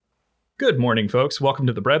Good morning, folks. Welcome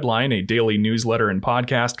to The Breadline, a daily newsletter and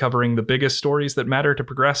podcast covering the biggest stories that matter to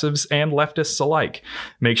progressives and leftists alike.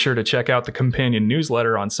 Make sure to check out the companion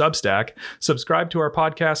newsletter on Substack, subscribe to our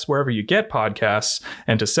podcasts wherever you get podcasts,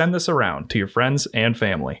 and to send this around to your friends and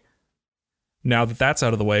family. Now that that's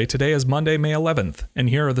out of the way, today is Monday, May 11th, and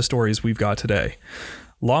here are the stories we've got today.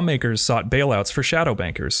 Lawmakers sought bailouts for shadow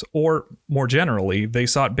bankers, or, more generally, they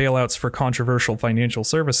sought bailouts for controversial financial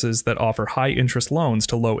services that offer high-interest loans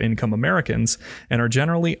to low-income Americans and are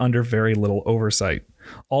generally under very little oversight.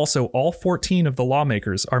 Also, all 14 of the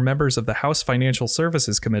lawmakers are members of the House Financial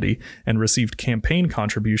Services Committee and received campaign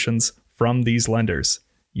contributions from these lenders.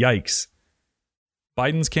 Yikes.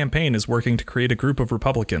 Biden's campaign is working to create a group of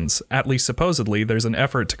Republicans. At least supposedly, there's an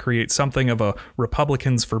effort to create something of a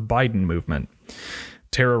Republicans for Biden movement.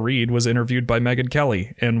 Tara Reade was interviewed by Megyn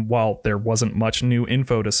Kelly, and while there wasn't much new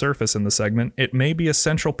info to surface in the segment, it may be a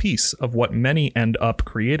central piece of what many end up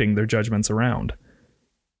creating their judgments around.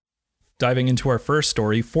 Diving into our first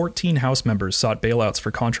story, 14 House members sought bailouts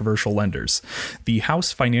for controversial lenders. The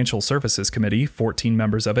House Financial Services Committee, 14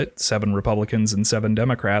 members of it, 7 Republicans and 7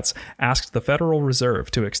 Democrats, asked the Federal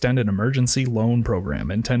Reserve to extend an emergency loan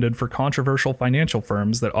program intended for controversial financial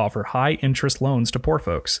firms that offer high-interest loans to poor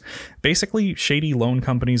folks. Basically, shady loan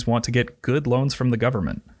companies want to get good loans from the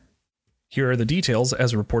government. Here are the details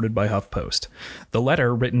as reported by HuffPost. The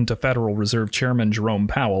letter, written to Federal Reserve Chairman Jerome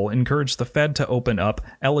Powell, encouraged the Fed to open up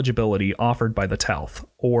eligibility offered by the TALF,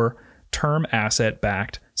 or Term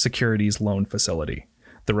Asset-Backed Securities Loan Facility.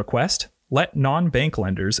 The request? Let non-bank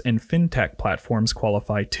lenders and fintech platforms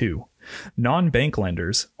qualify too. Non-bank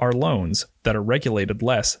lenders are loans that are regulated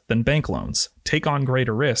less than bank loans, take on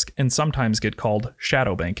greater risk, and sometimes get called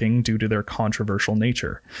shadow banking due to their controversial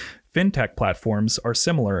nature. Fintech platforms are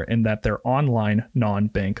similar in that they're online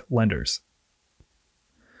non-bank lenders.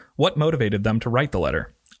 What motivated them to write the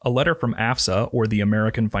letter? A letter from AFSA, or the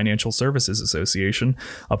American Financial Services Association,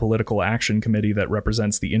 a political action committee that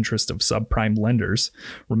represents the interest of subprime lenders.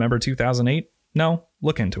 Remember 2008? No,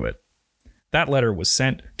 look into it. That letter was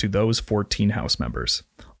sent to those 14 House members.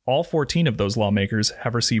 All 14 of those lawmakers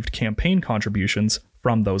have received campaign contributions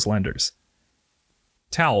from those lenders.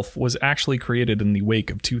 TALF was actually created in the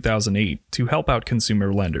wake of 2008 to help out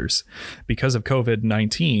consumer lenders. Because of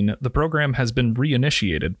COVID-19, the program has been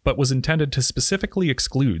reinitiated, but was intended to specifically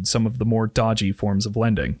exclude some of the more dodgy forms of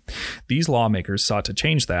lending. These lawmakers sought to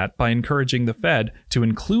change that by encouraging the Fed to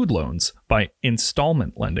include loans by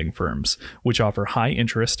installment lending firms, which offer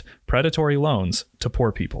high-interest, predatory loans to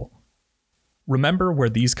poor people. Remember where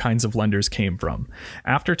these kinds of lenders came from.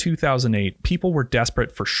 After 2008, people were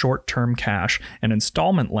desperate for short-term cash, and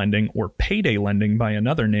installment lending, or payday lending by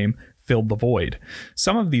another name, filled the void.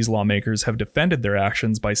 Some of these lawmakers have defended their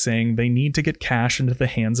actions by saying they need to get cash into the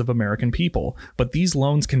hands of American people, but these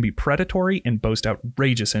loans can be predatory and boast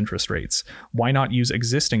outrageous interest rates. Why not use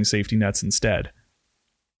existing safety nets instead?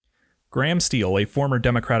 Graham Steele, a former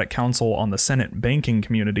Democratic counsel on the Senate banking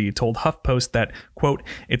community, told HuffPost that, quote,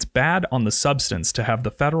 "It's bad on the substance to have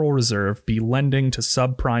the Federal Reserve be lending to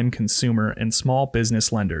subprime consumer and small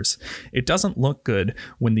business lenders. It doesn't look good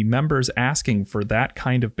when the members asking for that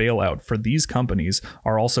kind of bailout for these companies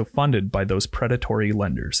are also funded by those predatory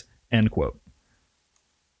lenders," end quote.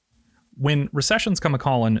 When recessions come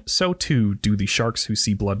a-callin', so too do the sharks who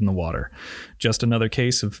see blood in the water. Just another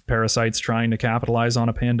case of parasites trying to capitalize on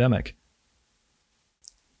a pandemic.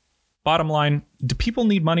 Bottom line, do people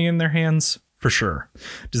need money in their hands? For sure.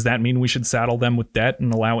 Does that mean we should saddle them with debt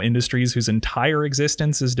and allow industries whose entire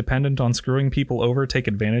existence is dependent on screwing people over take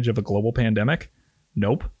advantage of a global pandemic?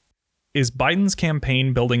 Nope. Is Biden's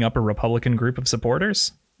campaign building up a Republican group of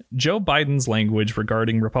supporters? Joe Biden's language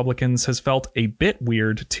regarding Republicans has felt a bit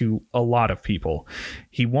weird to a lot of people.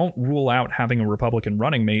 He won't rule out having a Republican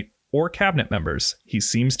running mate or cabinet members. He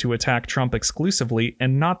seems to attack Trump exclusively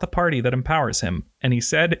and not the party that empowers him. And he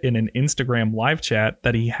said in an Instagram live chat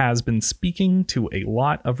that he has been speaking to a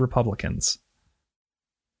lot of Republicans.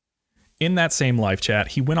 In that same live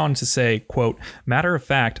chat, he went on to say, quote, "Matter of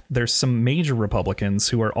fact, there's some major Republicans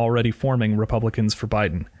who are already forming Republicans for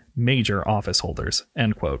Biden. Major office holders,"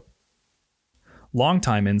 end quote.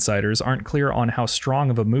 Longtime insiders aren't clear on how strong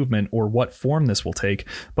of a movement or what form this will take,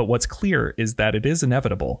 but what's clear is that it is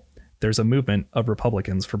inevitable. There's a movement of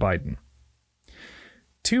Republicans for Biden.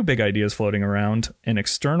 Two big ideas floating around: an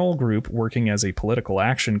external group working as a political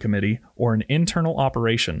action committee, or an internal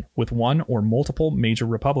operation with one or multiple major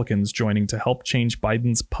Republicans joining to help change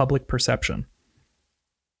Biden's public perception.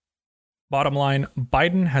 Bottom line,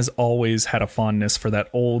 Biden has always had a fondness for that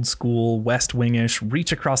old school, West Wing-ish,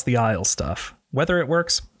 reach across the aisle stuff. Whether it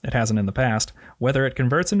works, it hasn't in the past. Whether it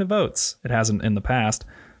converts into votes, it hasn't in the past.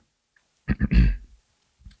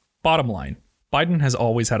 Bottom line, Biden has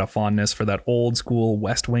always had a fondness for that old school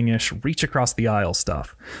West Wing-ish reach across the aisle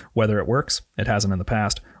stuff. Whether it works, it hasn't in the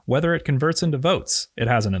past. Whether it converts into votes, it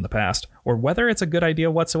hasn't in the past. Or whether it's a good idea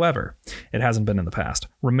whatsoever, it hasn't been in the past.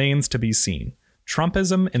 Remains to be seen.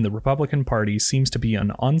 Trumpism in the Republican Party seems to be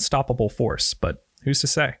an unstoppable force, but who's to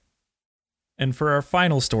say? And for our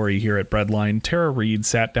final story here at Breadline, Tara Reade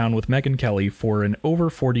sat down with Megyn Kelly for an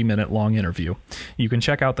over 40-minute long interview. You can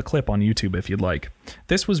check out the clip on YouTube if you'd like.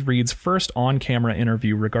 This was Reade's first on-camera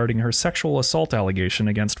interview regarding her sexual assault allegation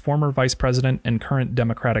against former Vice President and current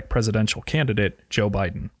Democratic presidential candidate Joe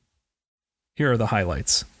Biden. Here are the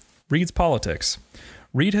highlights. Reade's politics.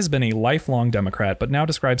 Reade has been a lifelong Democrat, but now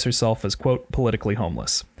describes herself as, quote, politically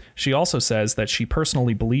homeless. She also says that she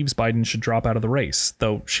personally believes Biden should drop out of the race,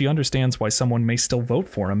 though she understands why someone may still vote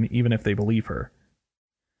for him even if they believe her.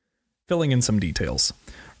 Filling in some details.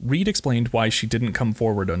 Reade explained why she didn't come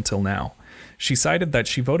forward until now. She cited that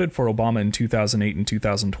she voted for Obama in 2008 and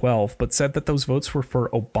 2012, but said that those votes were for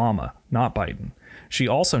Obama, not Biden. She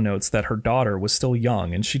also notes that her daughter was still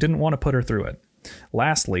young and she didn't want to put her through it.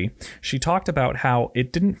 Lastly, she talked about how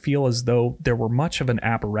it didn't feel as though there were much of an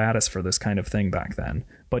apparatus for this kind of thing back then,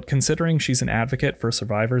 but considering she's an advocate for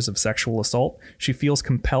survivors of sexual assault, she feels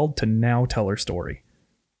compelled to now tell her story.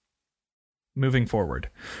 Moving forward,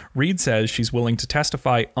 Reade says she's willing to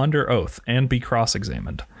testify under oath and be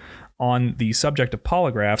cross-examined. On the subject of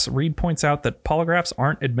polygraphs, Reade points out that polygraphs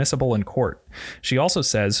aren't admissible in court. She also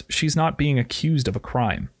says she's not being accused of a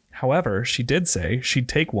crime. However, she did say she'd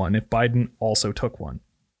take one if Biden also took one.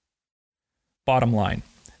 Bottom line,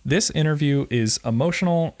 this interview is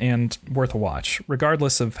emotional and worth a watch,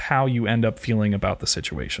 regardless of how you end up feeling about the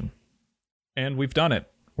situation. And we've done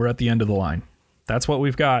it. We're at the end of the line. That's what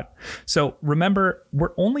we've got. So remember,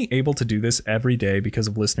 we're only able to do this every day because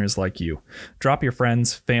of listeners like you. Drop your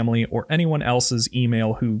friends, family, or anyone else's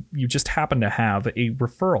email who you just happen to have a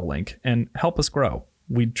referral link and help us grow.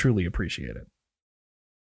 We'd truly appreciate it.